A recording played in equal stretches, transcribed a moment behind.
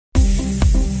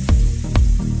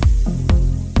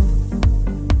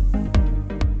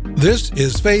This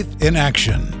is Faith in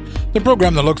Action, the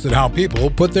program that looks at how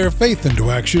people put their faith into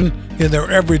action in their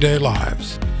everyday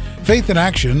lives. Faith in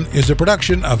Action is a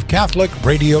production of Catholic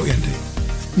Radio Indy.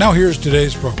 Now here's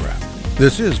today's program.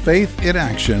 This is Faith in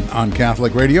Action on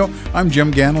Catholic Radio. I'm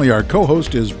Jim Ganley. Our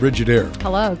co-host is Bridget Eyre.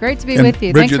 Hello, great to be with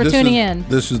you. Bridget, Thanks for tuning in.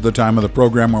 This is the time of the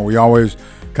program where we always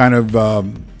kind of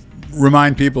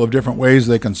remind people of different ways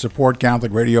they can support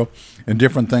Catholic Radio and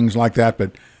different things like that.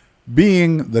 But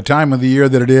being the time of the year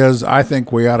that it is, I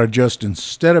think we ought to just,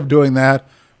 instead of doing that,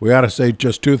 we ought to say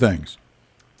just two things.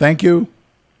 Thank you.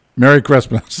 Merry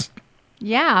Christmas.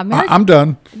 Yeah. I'm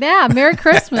done. Yeah, Merry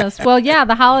Christmas. Well, yeah,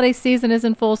 the holiday season is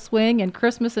in full swing, and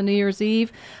Christmas and New Year's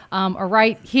Eve are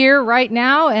right here, right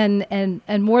now,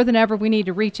 and more than ever, we need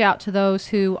to reach out to those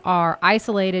who are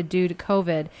isolated due to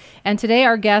COVID. And today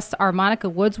our guests are Monica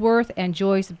Woodsworth and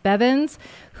Joyce Bevins,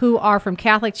 who are from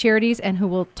Catholic Charities and who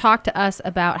will talk to us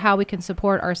about how we can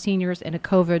support our seniors in a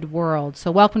COVID world.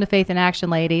 So welcome to Faith in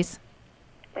Action, ladies.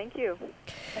 Thank you.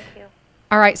 Thank you.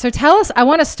 All right, so tell us, I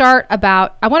want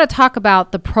to talk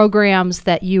about the programs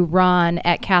that you run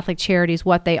at Catholic Charities,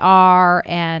 what they are,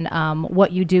 and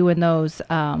what you do in those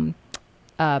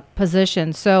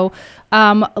positions. So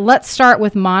let's start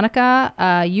with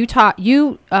Monica. You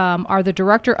are the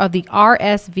director of the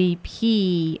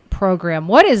RSVP program.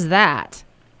 What is that?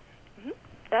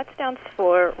 That stands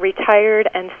for Retired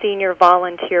and Senior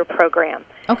Volunteer Program.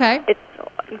 Okay.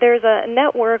 There's a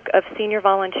network of senior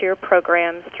volunteer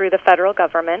programs through the federal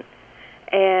government,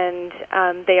 and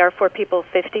they are for people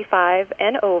 55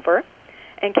 and over.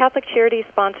 And Catholic Charities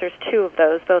sponsors two of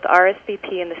those, both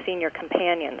RSVP and the Senior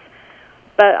Companions.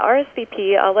 But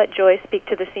RSVP, I'll let Joyce speak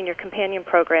to the Senior Companion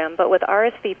program, but with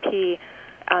RSVP,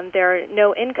 there are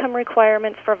no income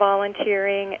requirements for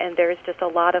volunteering, and there's just a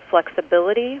lot of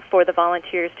flexibility for the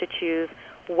volunteers to choose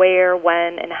where,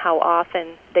 when, and how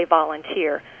often they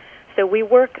volunteer. So we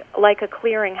work like a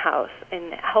clearinghouse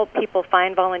and help people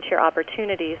find volunteer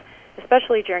opportunities,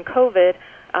 especially during COVID,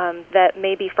 that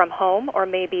may be from home or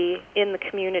maybe in the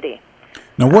community.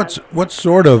 Now, what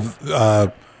sort of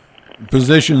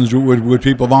positions would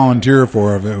people volunteer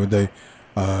for? Would they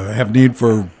have need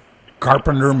for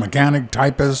carpenter, mechanic,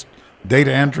 typist,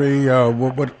 data entry?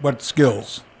 What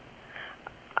skills?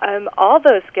 All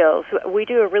those skills. We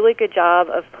do a really good job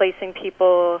of placing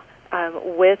people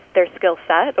with their skill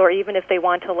set, or even if they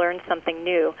want to learn something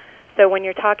new. So when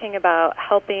you're talking about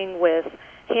helping with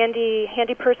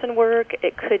handy person work,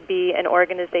 it could be an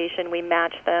organization. We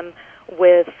match them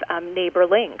with Neighbor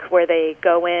Link, where they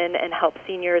go in and help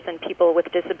seniors and people with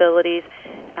disabilities.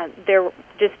 They're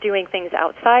just doing things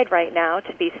outside right now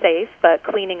to be safe, but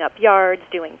cleaning up yards,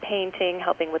 doing painting,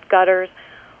 helping with gutters,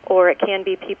 or it can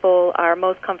be people are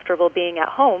most comfortable being at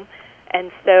home, and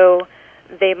so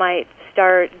they might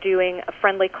start doing a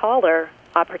friendly caller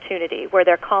opportunity where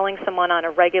they're calling someone on a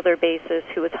regular basis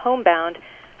who is homebound,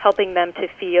 helping them to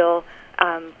feel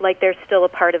like they're still a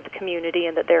part of the community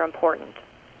and that they're important.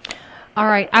 All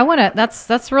right,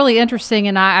 that's really interesting,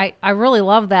 and I really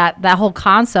love that whole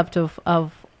concept of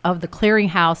the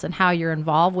clearinghouse and how you're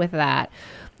involved with that.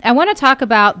 I want to talk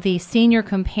about the Senior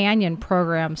Companion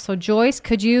program. So Joyce,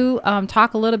 could you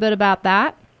talk a little bit about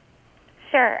that?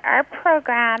 Sure. Our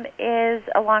program is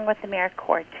along with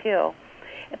AmeriCorps too,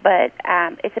 but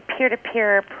it's a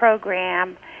peer-to-peer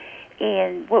program.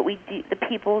 And what we do, the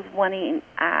people's wanting,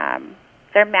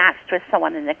 they're matched with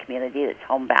someone in the community that's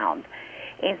homebound.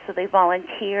 And so they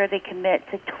volunteer, they commit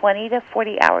to 20 to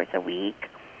 40 hours a week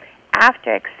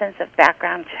after extensive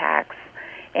background checks,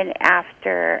 and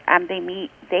after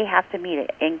they have to meet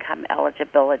income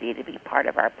eligibility to be part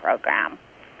of our program.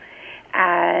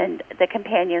 And the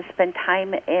companions spend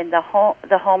time in the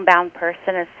homebound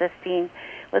person, assisting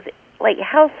with like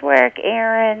housework,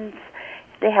 errands.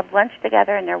 They have lunch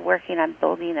together, and they're working on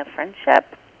building a friendship.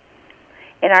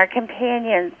 And our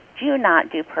companions do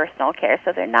not do personal care,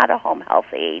 so they're not a home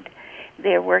health aide.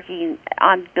 They're working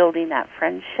on building that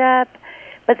friendship,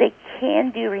 but they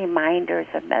can do reminders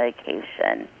of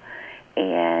medication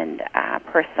and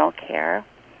personal care.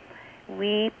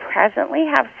 We presently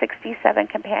have 67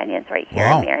 companions right here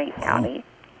in Marion County.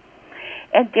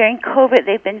 And during COVID,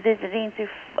 they've been visiting through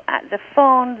the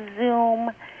phone,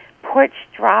 Zoom, porch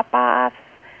drop-offs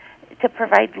to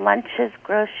provide lunches,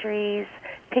 groceries,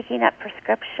 picking up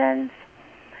prescriptions.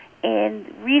 And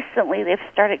recently, they've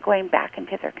started going back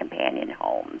into their companion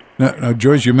homes. Now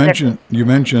Joyce, you mentioned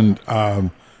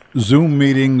Zoom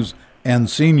meetings and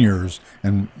seniors,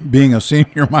 and being a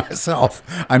senior myself,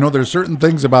 I know there's certain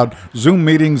things about Zoom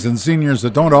meetings and seniors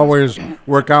that don't always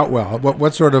work out well.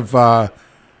 What sort of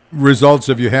results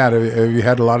have you had? Have you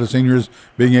had a lot of seniors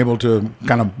being able to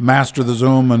kind of master the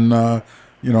Zoom and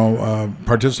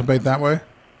participate that way?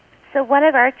 So one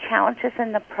of our challenges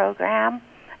in the program,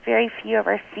 very few of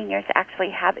our seniors actually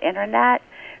have internet,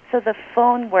 so the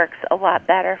phone works a lot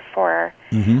better for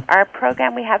our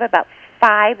program. We have about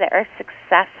 5 that are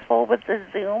successful with the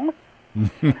Zoom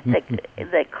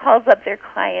that calls up their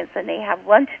clients, and they have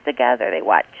lunch together. They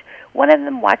watch. One of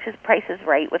them watches Price is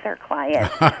Right with her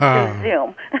client through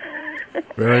Zoom.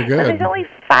 Very good. So there's only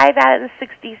 5 out of the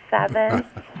 67.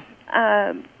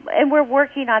 And we're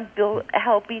working on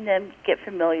helping them get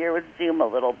familiar with Zoom a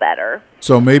little better.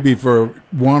 So maybe for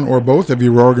one or both of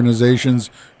your organizations,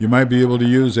 you might be able to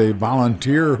use a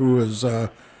volunteer who is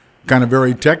kind of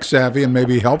very tech savvy and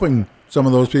maybe helping some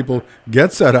of those people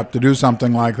get set up to do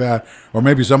something like that. Or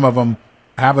maybe some of them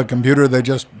have a computer, they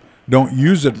just don't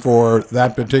use it for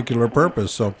that particular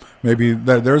purpose. So maybe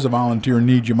there's a volunteer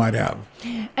need you might have.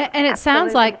 And it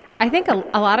sounds like, I think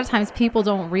a lot of times people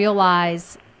don't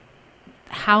realize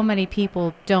how many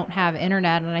people don't have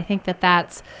internet, and I think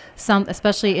that's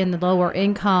especially in the lower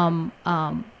income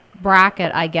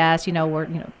bracket, I guess,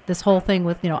 where this whole thing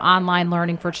with online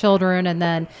learning for children, and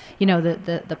then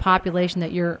the population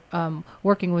that you're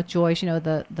working with, Joyce,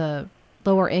 the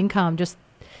lower income,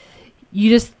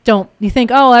 you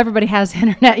think, oh, everybody has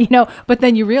internet, but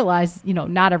then you realize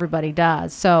not everybody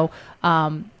does. So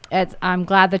I'm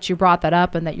glad that you brought that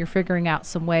up and that you're figuring out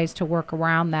some ways to work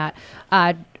around that.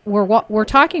 We're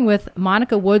talking with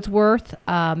Monica Woodsworth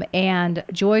and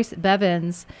Joyce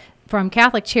Bevins from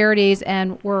Catholic Charities,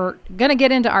 and we're going to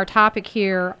get into our topic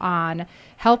here on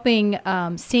helping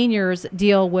seniors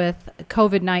deal with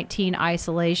COVID-19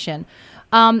 isolation.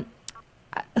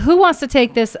 Who wants to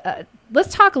take this?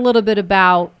 Let's talk a little bit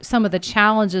about some of the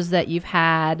challenges that you've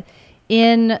had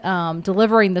in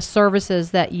delivering the services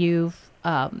that you've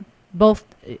both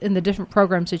in the different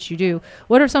programs that you do.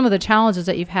 What are some of the challenges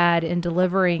that you've had in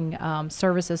delivering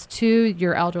services to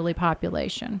your elderly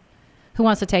population? Who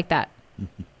wants to take that?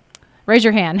 Raise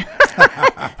your hand.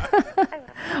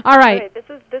 All right. Okay,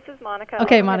 this is Monica.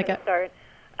 Okay, Monica. Start.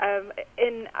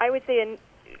 And I would say,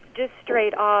 just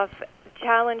straight off,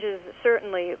 challenges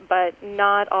certainly, but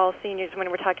not all seniors.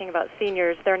 When we're talking about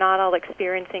seniors, they're not all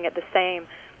experiencing it the same,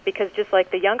 because just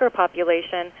like the younger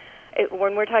population,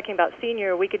 when we're talking about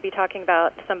senior, we could be talking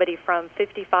about somebody from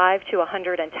 55 to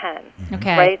 110.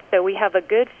 Okay. Right? So we have a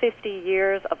good 50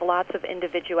 years of lots of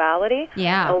individuality,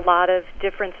 yeah, a lot of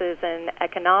differences in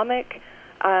economic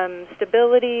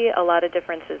stability, a lot of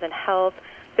differences in health.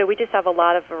 So we just have a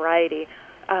lot of variety.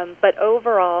 But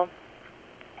overall,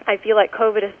 I feel like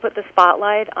COVID has put the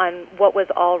spotlight on what was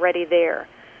already there.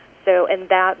 So, and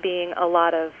that being a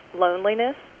lot of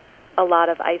loneliness, a lot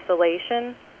of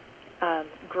isolation,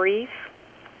 grief,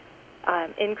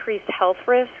 increased health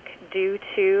risk due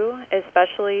to,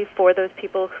 especially for those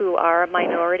people who are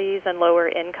minorities and lower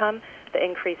income, the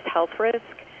increased health risk,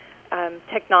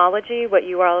 technology, what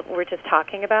you all were just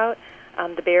talking about,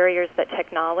 the barriers that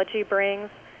technology brings,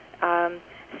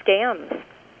 scams.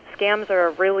 Scams are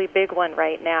a really big one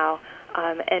right now,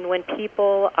 and when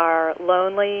people are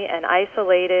lonely and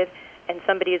isolated and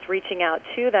somebody is reaching out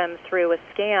to them through a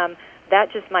scam,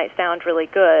 that just might sound really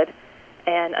good.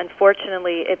 And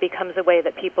unfortunately, it becomes a way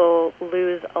that people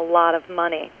lose a lot of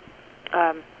money.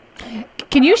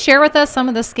 Can you share with us some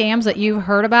of the scams that you've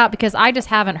heard about? Because I just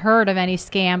haven't heard of any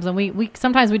scams, and we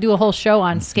sometimes we do a whole show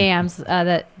on scams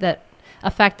that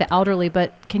affect the elderly.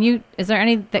 But is there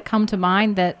any that come to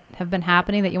mind that have been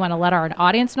happening that you want to let our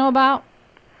audience know about?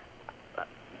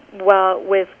 Well,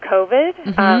 with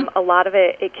COVID, a lot of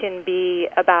it can be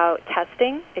about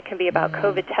testing. It can be about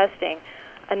COVID testing.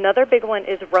 Another big one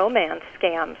is romance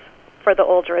scams for the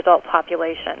older adult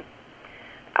population.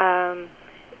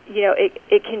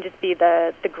 It can just be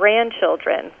the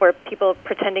grandchildren, where people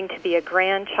pretending to be a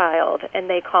grandchild, and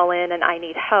they call in and I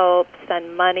need help,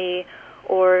 send money,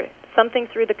 or something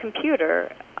through the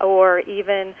computer, or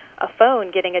even a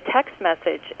phone getting a text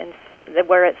message and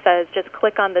where it says, just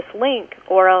click on this link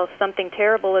or else something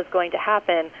terrible is going to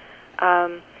happen.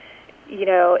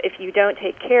 If you don't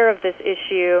take care of this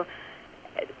issue.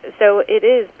 So it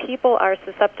is, people are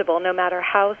susceptible no matter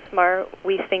how smart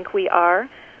we think we are.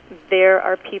 There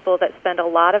are people that spend a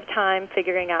lot of time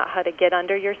figuring out how to get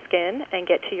under your skin and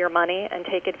get to your money and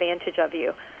take advantage of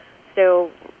you. So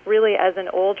really, as an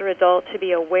older adult, to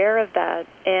be aware of that,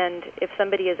 and if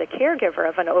somebody is a caregiver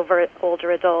of an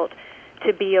older adult,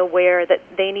 to be aware that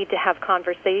they need to have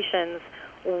conversations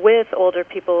with older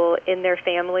people in their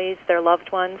families, their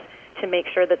loved ones, to make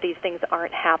sure that these things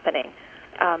aren't happening.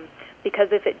 Because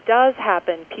if it does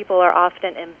happen, people are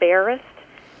often embarrassed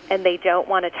and they don't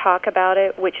want to talk about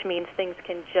it, which means things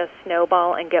can just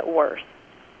snowball and get worse.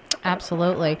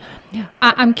 Absolutely.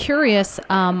 I'm curious,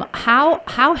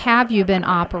 how have you been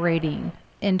operating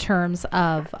in terms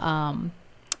of,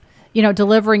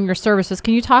 delivering your services?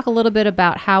 Can you talk a little bit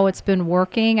about how it's been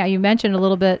working? You mentioned a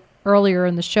little bit earlier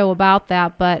in the show about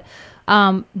that, but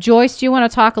Joyce, do you want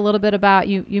to talk a little bit about,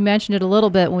 you mentioned it a little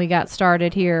bit when we got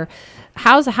started here.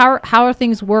 How are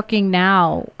things working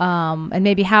now? And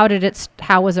maybe how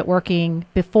was it working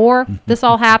before this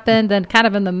all happened, and kind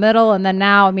of in the middle, and then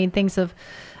now? I mean, things have,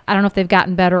 I don't know if they've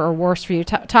gotten better or worse for you.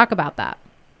 Talk about that.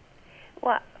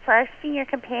 Well, for our senior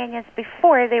companions,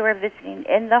 before, they were visiting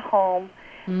in the home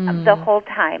the whole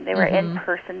time. They were in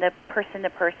person to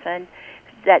person,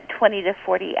 that 20 to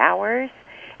 40 hours.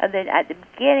 And then at the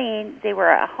beginning, they were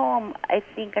at home, I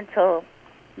think, until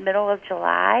middle of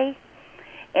July.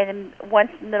 And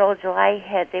once middle of July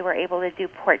hit, they were able to do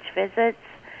porch visits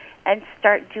and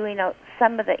start doing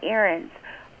some of the errands.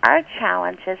 Our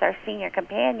challenge is our senior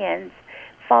companions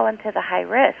fall into the high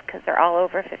risk because they're all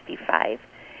over 55.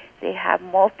 They have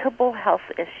multiple health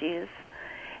issues,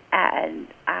 and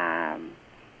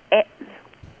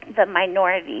the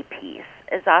minority piece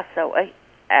is also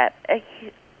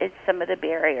it's some of the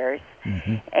barriers.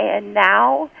 And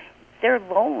now they're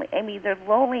lonely. I mean, they're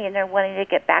lonely, and they're wanting to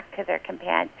get back to their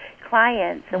clients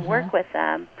and work with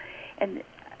them. And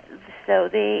so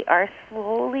they are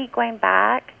slowly going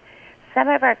back. Some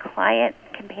of our client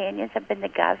companions have been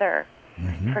together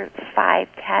for 5,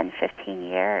 10, 15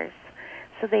 years.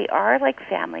 So they are like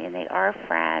family, and they are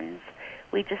friends.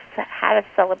 We just had a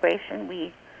celebration.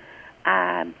 We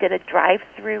did a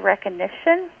drive-through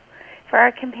recognition for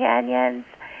our companions,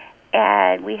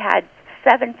 and we had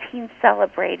 17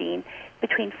 celebrating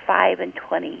between 5 and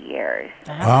 20 years.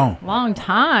 Wow. Long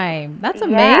time. That's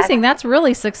amazing. Yes. That's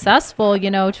really successful,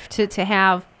 to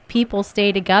have people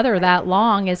stay together that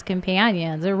long as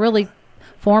companions. They're really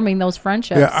forming those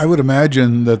friendships. Yeah, I would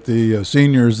imagine that the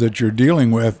seniors that you're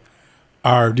dealing with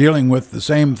are dealing with the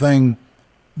same thing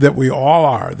that we all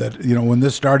are. That, when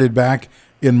this started back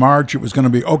in March, it was going to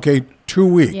be, okay, 2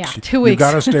 weeks. Yeah, 2 weeks. You've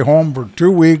got to stay home for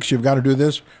 2 weeks. You've got to do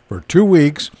this for 2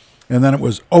 weeks. And then it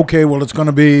was, okay, well, it's going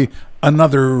to be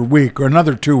another week or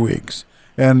another 2 weeks.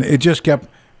 And it just kept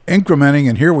incrementing.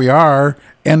 And here we are,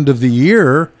 end of the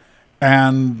year,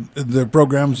 and the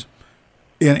programs,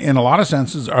 in a lot of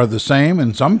senses, are the same.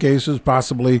 In some cases,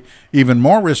 possibly even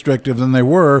more restrictive than they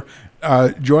were.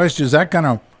 Joyce, does that kind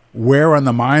of wear on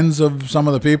the minds of some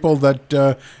of the people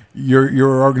that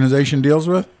your organization deals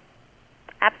with?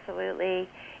 Absolutely.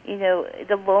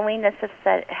 The loneliness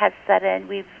has set in.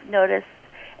 We've noticed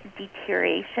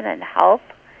deterioration in health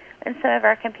in some of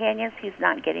our companions who's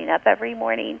not getting up every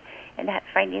morning and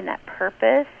finding that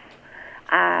purpose.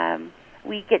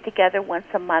 We get together once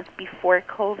a month before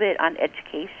COVID on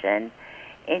education,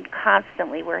 and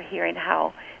constantly we're hearing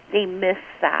how they miss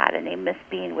that, and they miss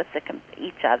being with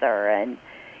each other, and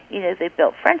they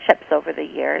built friendships over the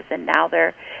years, and now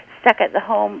they're stuck at the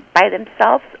home by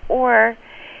themselves, or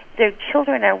their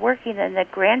children are working and the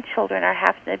grandchildren are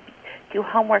having to do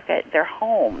homework at their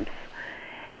homes.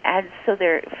 And so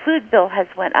their food bill has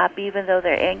went up even though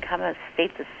their income has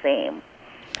stayed the same.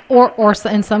 Or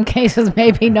in some cases,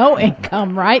 maybe no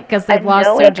income, right? Because they've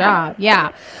lost their job.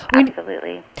 Yeah.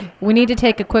 Absolutely. We need to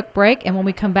take a quick break, and when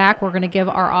we come back, we're going to give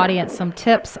our audience some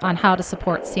tips on how to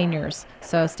support seniors.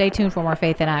 So stay tuned for more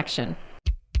Faith in Action.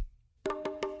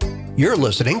 You're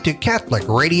listening to Catholic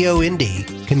Radio Indy,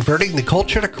 converting the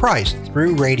culture to Christ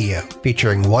through radio,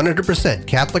 featuring 100%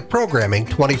 Catholic programming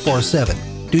 24/7.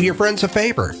 Do your friends a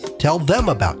favor. Tell them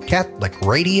about Catholic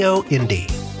Radio Indy.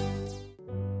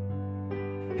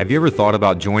 Have you ever thought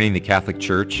about joining the Catholic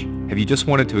Church? Have you just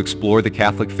wanted to explore the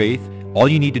Catholic faith? All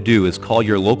you need to do is call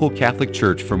your local Catholic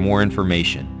church for more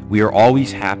information. We are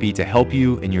always happy to help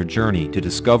you in your journey to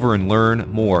discover and learn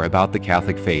more about the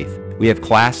Catholic faith. We have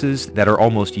classes that are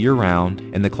almost year-round,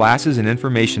 and the classes and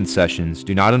information sessions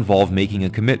do not involve making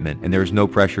a commitment, and there is no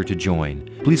pressure to join.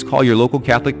 Please call your local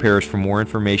Catholic parish for more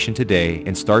information today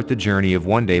and start the journey of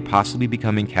one day possibly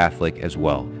becoming Catholic as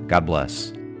well. God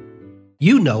bless.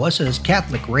 You know us as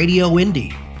Catholic Radio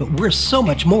Indy, but we're so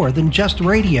much more than just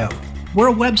radio. We're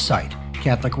a website,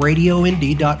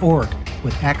 CatholicRadioIndy.org,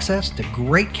 with access to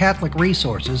great Catholic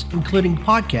resources, including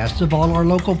podcasts of all our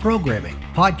local programming.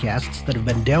 Podcasts that have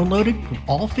been downloaded from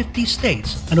all 50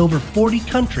 states and over 40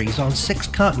 countries on 6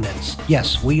 continents.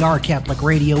 Yes, we are Catholic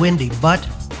Radio Indy, but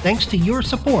thanks to your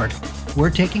support,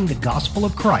 we're taking the gospel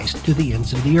of Christ to the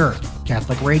ends of the earth.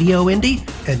 Catholic Radio Indy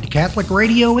and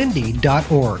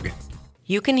CatholicRadioIndy.org.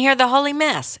 You can hear the Holy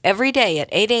Mass every day at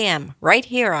 8 a.m. right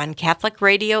here on Catholic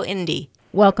Radio Indy.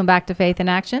 Welcome back to Faith in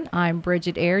Action. I'm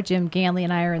Bridget Eyre. Jim Ganley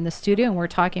and I are in the studio, and we're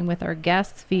talking with our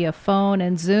guests via phone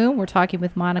and Zoom. We're talking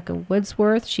with Monica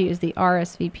Woodsworth. She is the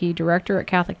RSVP Director at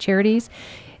Catholic Charities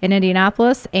in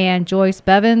Indianapolis, and Joyce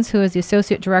Bevins, who is the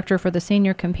Associate Director for the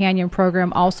Senior Companion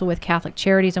Program, also with Catholic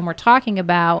Charities. And we're talking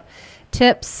about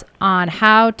tips on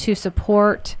how to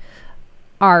support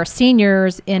our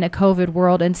seniors in a COVID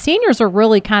world. And seniors are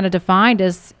really kind of defined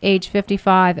as age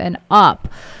 55 and up.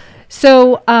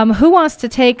 So who wants to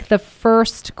take the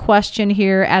first question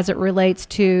here as it relates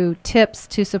to tips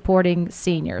to supporting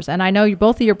seniors? And I know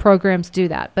both of your programs do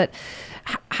that, but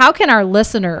how can our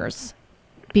listeners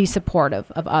be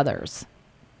supportive of others?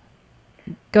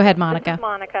 Go ahead, Monica. This is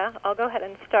Monica. I'll go ahead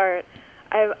and start.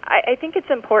 I think it's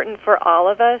important for all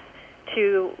of us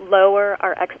to lower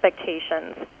our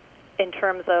expectations in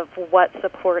terms of what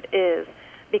support is.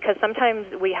 Because sometimes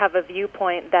we have a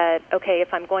viewpoint that, okay,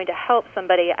 if I'm going to help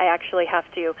somebody, I actually have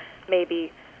to maybe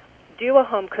do a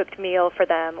home-cooked meal for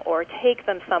them or take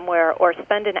them somewhere or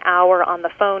spend an hour on the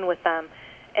phone with them.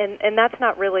 And that's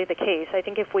not really the case. I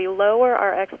think if we lower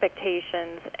our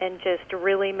expectations and just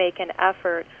really make an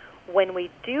effort when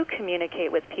we do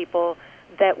communicate with people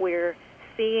that we're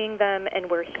seeing them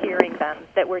and we're hearing them,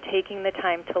 that we're taking the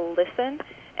time to listen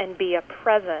and be a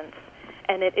presence.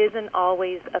 And it isn't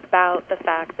always about the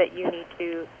fact that you need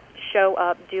to show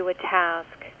up, do a task,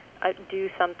 do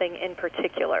something in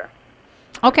particular.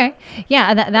 Okay.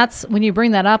 Yeah, that's when you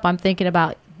bring that up, I'm thinking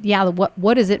about,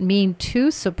 what does it mean to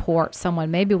support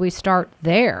someone? Maybe we start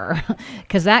there,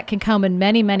 because that can come in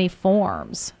many, many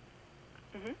forms.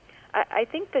 Mm-hmm. I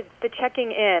think that the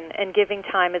checking in and giving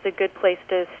time is a good place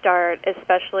to start,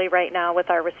 especially right now with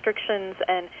our restrictions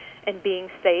and being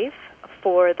safe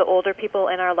for the older people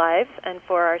in our lives and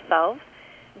for ourselves,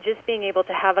 just being able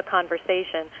to have a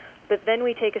conversation. But then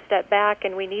we take a step back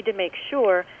and we need to make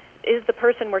sure, is the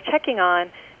person we're checking on,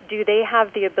 do they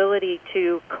have the ability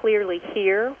to clearly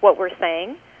hear what we're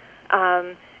saying?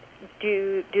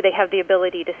 Do they have the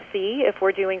ability to see if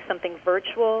we're doing something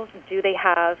virtual? Do they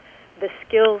have the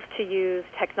skills to use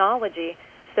technology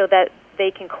so that they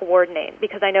can coordinate?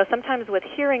 Because I know sometimes with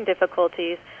hearing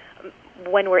difficulties,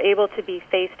 when we're able to be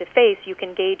face-to-face, you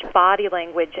can gauge body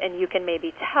language and you can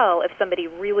maybe tell if somebody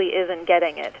really isn't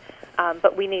getting it.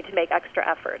 But we need to make extra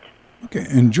effort. Okay,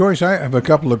 and Joyce, I have a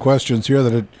couple of questions here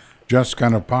that had just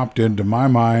kind of popped into my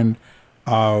mind.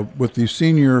 With the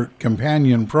Senior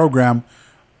Companion Program,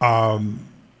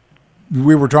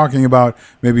 we were talking about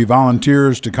maybe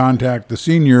volunteers to contact the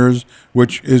seniors,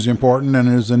 which is important and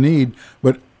is a need.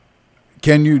 But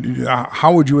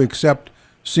how would you accept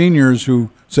seniors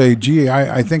who say, gee,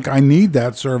 I think I need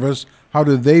that service? How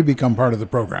do they become part of the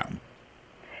program?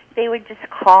 They would just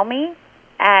call me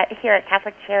here at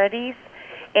Catholic Charities,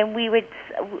 and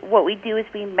what we do is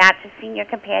we match a senior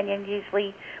companion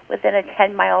usually within a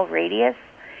 10-mile radius,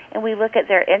 and we look at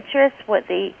their interests, what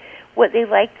they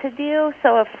like to do.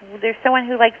 So if there's someone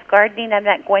who likes gardening, I'm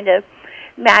not going to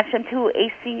match them to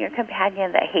a senior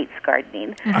companion that hates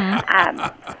gardening.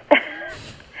 Mm-hmm.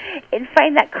 And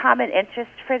find that common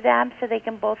interest for them so they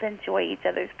can both enjoy each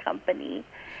other's company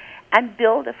and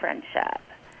build a friendship.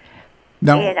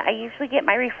 Now, and I usually get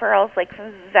my referrals like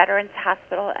from Veterans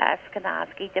Hospital,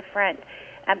 Eskenazi, different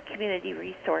community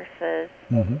resources.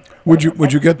 Mm-hmm.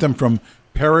 Would you get them from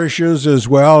parishes as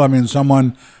well? I mean,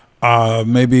 someone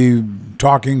maybe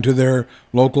talking to their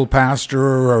local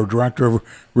pastor or director of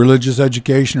religious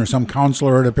education or some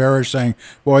counselor at a parish saying,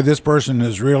 boy, this person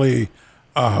is really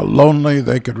lonely,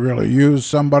 they could really use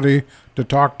somebody to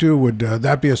talk to. Would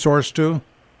that be a source too?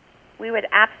 We would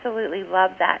absolutely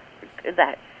love that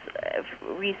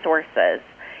resources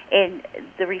and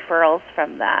the referrals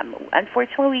from them.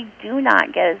 Unfortunately, we do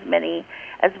not get as many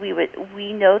as we would.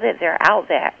 We know that they're out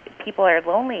there. People are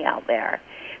lonely out there.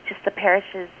 Just the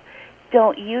parishes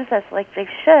don't use us like they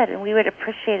should, and we would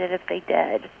appreciate it if they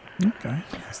did. Okay.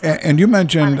 And you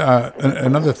mentioned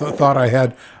another thought I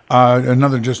had,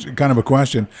 another just kind of a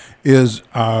question, is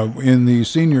in the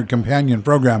Senior Companion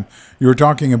Program, you were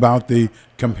talking about the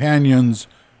companions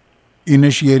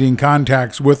initiating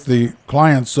contacts with the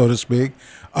clients, so to speak.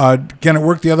 Can it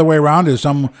work the other way around? Is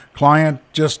some client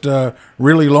just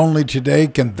really lonely today?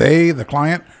 Can they, the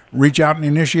client, reach out and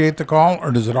initiate the call,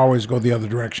 or does it always go the other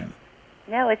direction?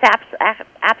 No, it's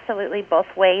absolutely both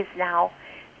ways now.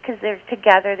 Because they're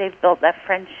together, they've built that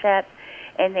friendship,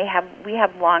 and we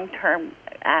have long-term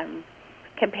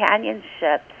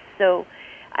companionship. So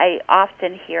I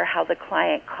often hear how the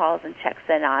client calls and checks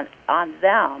in on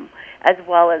them, as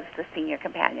well as the senior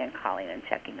companion calling and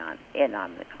checking in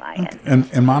on the client.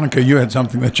 And Monica, you had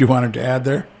something that you wanted to add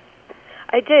there?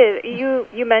 I did.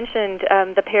 You mentioned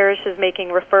the parish is making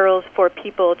referrals for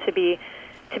people to be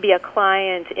a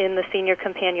client in the Senior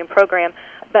Companion Program.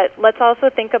 But let's also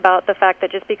think about the fact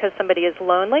that just because somebody is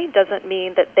lonely doesn't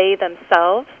mean that they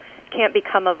themselves can't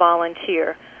become a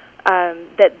volunteer,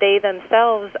 that they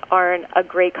themselves aren't a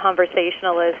great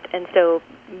conversationalist, and so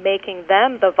making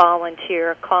them the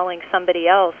volunteer, calling somebody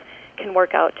else, can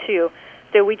work out too.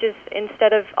 So we just,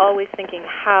 instead of always thinking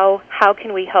how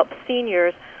can we help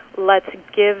seniors, let's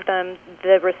give them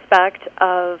the respect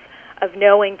of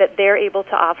knowing that they're able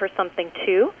to offer something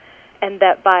too, and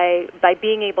that by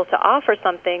being able to offer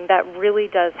something, that really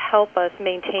does help us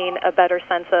maintain a better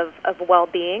sense of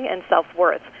well-being and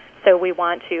self-worth. So we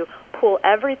want to pull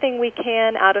everything we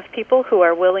can out of people who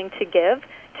are willing to give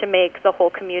to make the whole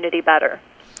community better.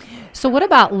 So what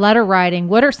about letter writing?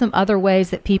 What are some other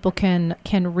ways that people can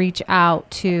reach out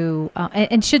to,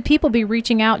 and should people be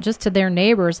reaching out just to their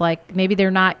neighbors? Like maybe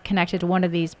they're not connected to one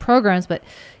of these programs, but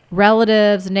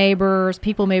relatives, neighbors,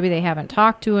 people maybe they haven't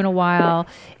talked to in a while.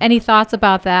 Any thoughts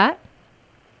about that?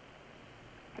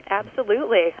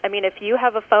 Absolutely. I mean, if you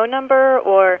have a phone number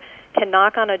or can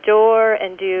knock on a door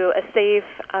and do a safe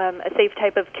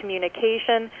type of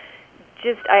communication,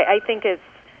 I think it's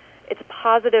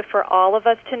positive for all of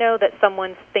us to know that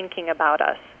someone's thinking about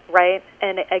us, right?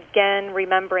 And again,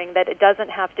 remembering that it doesn't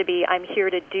have to be, I'm here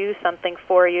to do something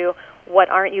for you. What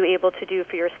aren't you able to do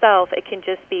for yourself? It can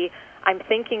just be, I'm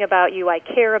thinking about you, I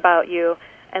care about you,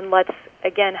 and let's,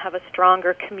 again, have a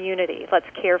stronger community. Let's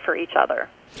care for each other.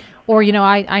 Or,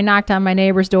 I knocked on my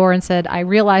neighbor's door and said, I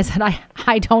realized that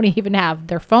I don't even have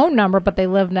their phone number, but they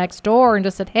live next door, and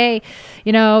just said, hey,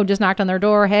 just knocked on their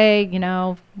door. Hey,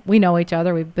 we know each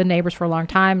other. We've been neighbors for a long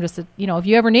time. Just said, if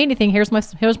you ever need anything, here's my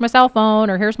cell phone,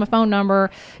 or here's my phone number.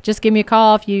 Just give me a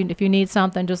call if you need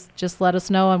something. Just let us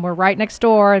know, and we're right next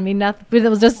door. I mean, it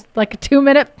was just like a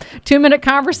 2-minute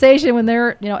conversation when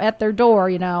they're at their door,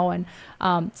 and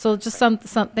so just some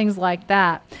things like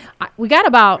that. We got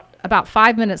about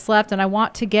 5 minutes left, and I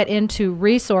want to get into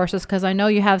resources because I know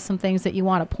you have some things that you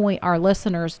want to point our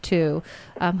listeners to.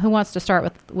 Who wants to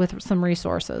start with some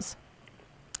resources?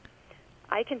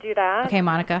 I can do that. Okay,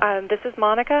 Monica. This is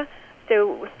Monica.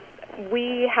 So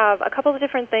we have a couple of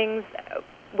different things.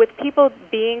 With people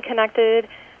being connected,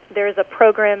 there's a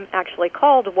program actually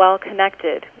called Well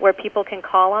Connected where people can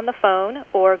call on the phone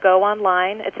or go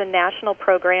online. It's a national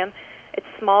program. It's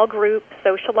small group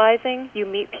socializing. You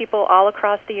meet people all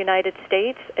across the United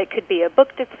States. It could be a book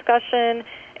discussion.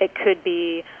 It could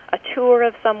be a tour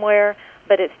of somewhere,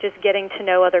 but it's just getting to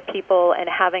know other people and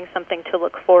having something to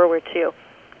look forward to.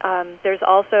 There's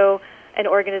also an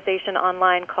organization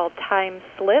online called Time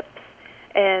Slips,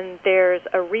 and there's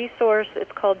a resource.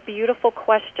 It's called Beautiful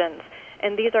Questions,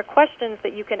 and these are questions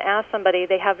that you can ask somebody.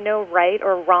 They have no right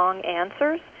or wrong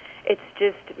answers. It's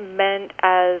just meant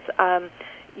as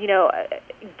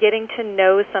getting to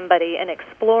know somebody and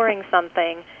exploring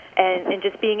something and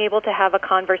just being able to have a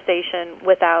conversation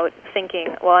without thinking,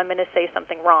 well, I'm going to say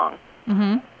something wrong.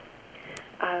 Mm-hmm.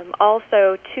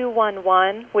 Also,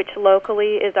 211, which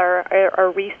locally is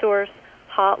our resource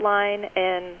hotline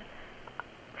and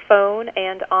phone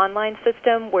and online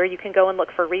system where you can go and look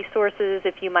for resources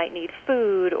if you might need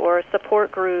food or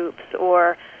support groups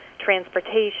or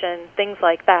transportation, things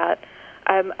like that.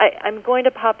 I'm going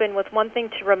to pop in with one thing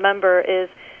to remember is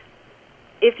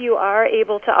if you are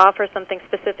able to offer something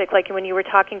specific, like when you were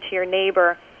talking to your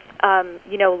neighbor,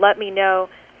 let me know.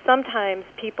 Sometimes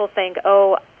people think,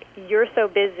 oh, you're so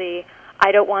busy,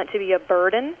 I don't want to be a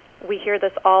burden. We hear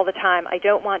this all the time. I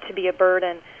don't want to be a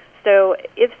burden. So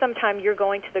if sometime you're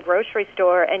going to the grocery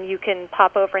store and you can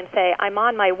pop over and say, I'm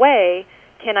on my way,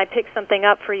 can I pick something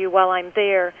up for you while I'm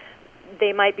there,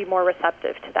 they might be more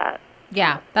receptive to that.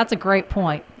 Yeah, that's a great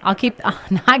point. I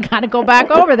got to go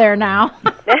back over there now.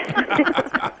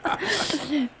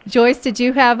 Joyce, did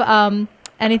you have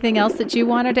anything else that you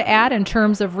wanted to add in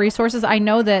terms of resources? I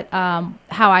know that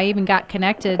how I even got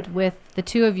connected with the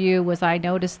two of you was I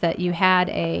noticed that you had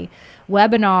a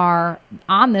webinar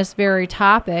on this very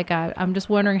topic. I'm just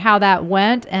wondering how that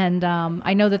went, and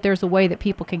I know that there's a way that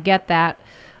people can get that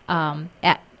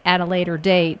at a later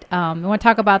date. You want to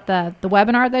talk about the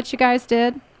webinar that you guys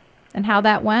did and how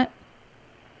that went?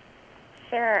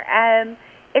 Sure.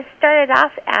 It started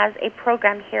off as a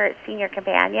program here at Senior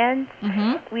Companions.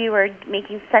 Mm-hmm. We were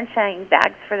making sunshine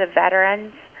bags for the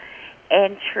veterans,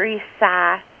 and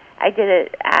Teresa, I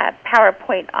did a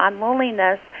PowerPoint on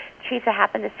loneliness. Teresa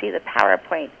happened to see the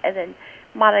PowerPoint, and then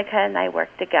Monica and I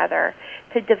worked together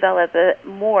to develop it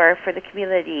more for the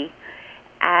community,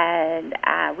 and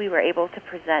we were able to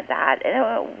present that, and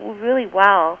it went really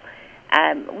well.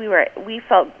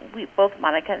 both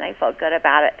Monica and I felt good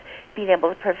about it, being able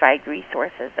to provide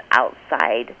resources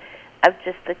outside of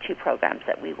just the two programs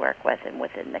that we work with and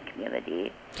within the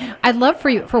community. I'd love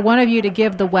for one of you to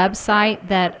give the website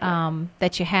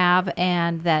that you have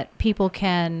and that people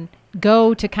can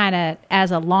go to kind of as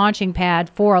a launching pad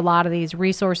for a lot of these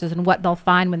resources and what they'll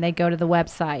find when they go to the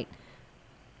website.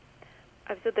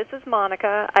 So this is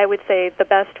Monica. I would say the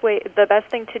best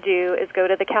thing to do is go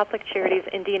to the Catholic Charities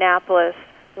Indianapolis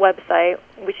website,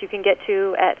 which you can get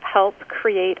to at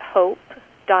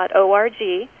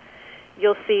helpcreatehope.org.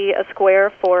 You'll see a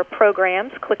square for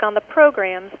programs. Click on the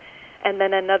programs, and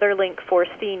then another link for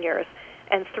seniors.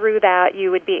 And through that,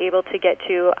 you would be able to get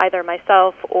to either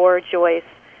myself or Joyce,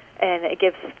 and it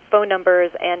gives phone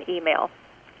numbers and email.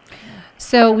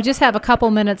 So we just have a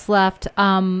couple minutes left.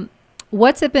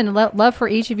 What's it been? Love for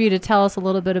each of you to tell us a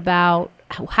little bit about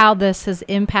how this has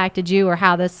impacted you, or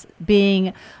how this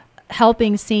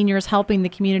helping seniors, helping the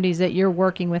communities that you're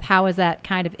working with, how has that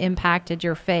kind of impacted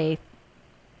your faith?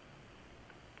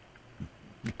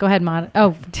 Go ahead, Mon.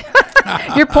 Oh,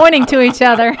 you're pointing to each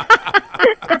other.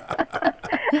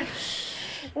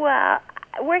 Well,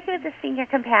 working with the senior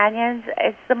companions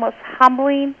is the most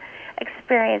humbling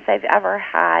experience I've ever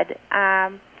had.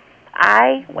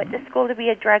 I went to school to be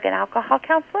a drug and alcohol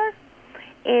counselor.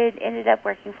 It ended up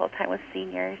working full-time with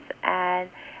seniors, and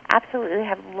absolutely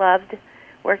have loved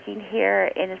working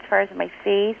here. And as far as my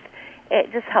faith,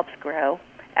 it just helps grow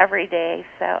every day.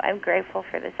 So I'm grateful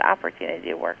for this opportunity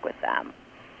to work with them.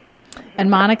 And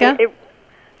Monica? It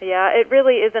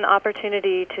really is an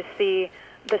opportunity to see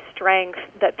the strength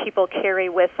that people carry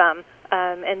with them.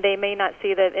 And they may not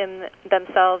see that in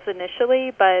themselves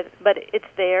initially, but it's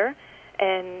there.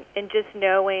 And just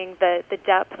knowing the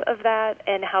depth of that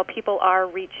and how people are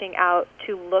reaching out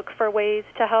to look for ways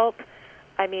to help,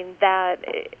 I mean, that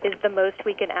is the most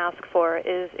we can ask for,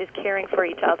 is caring for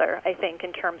each other, I think,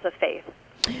 in terms of faith.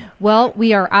 Well,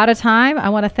 we are out of time. I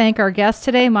want to thank our guest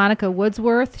today, Monica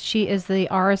Woodsworth. She is the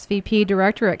RSVP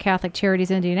Director at Catholic Charities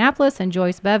Indianapolis, and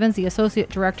Joyce Bevins, the Associate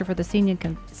Director for the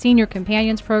Senior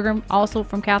Companions Program, also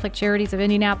from Catholic Charities of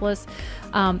Indianapolis.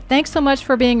 Thanks so much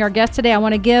for being our guest today. I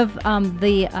want to give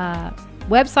the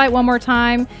website one more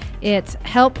time. It's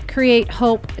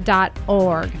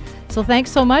helpcreatehope.org. So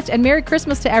thanks so much, and Merry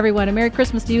Christmas to everyone, and Merry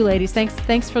Christmas to you, ladies.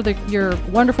 Thanks for your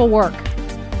wonderful work.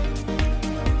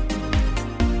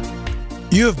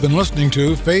 You have been listening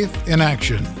to Faith in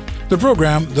Action, the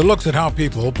program that looks at how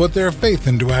people put their faith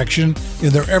into action in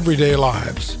their everyday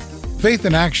lives. Faith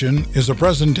in Action is a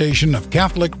presentation of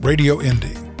Catholic Radio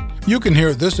Indy. You can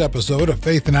hear this episode of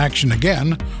Faith in Action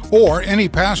again, or any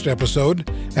past episode,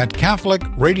 at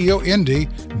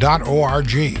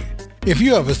catholicradioindy.org. If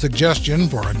you have a suggestion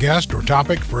for a guest or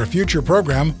topic for a future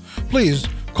program, please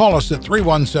call us at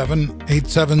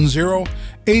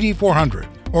 317-870-8400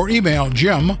 or email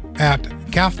Jim at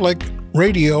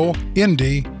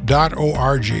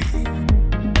catholicradioindy.org.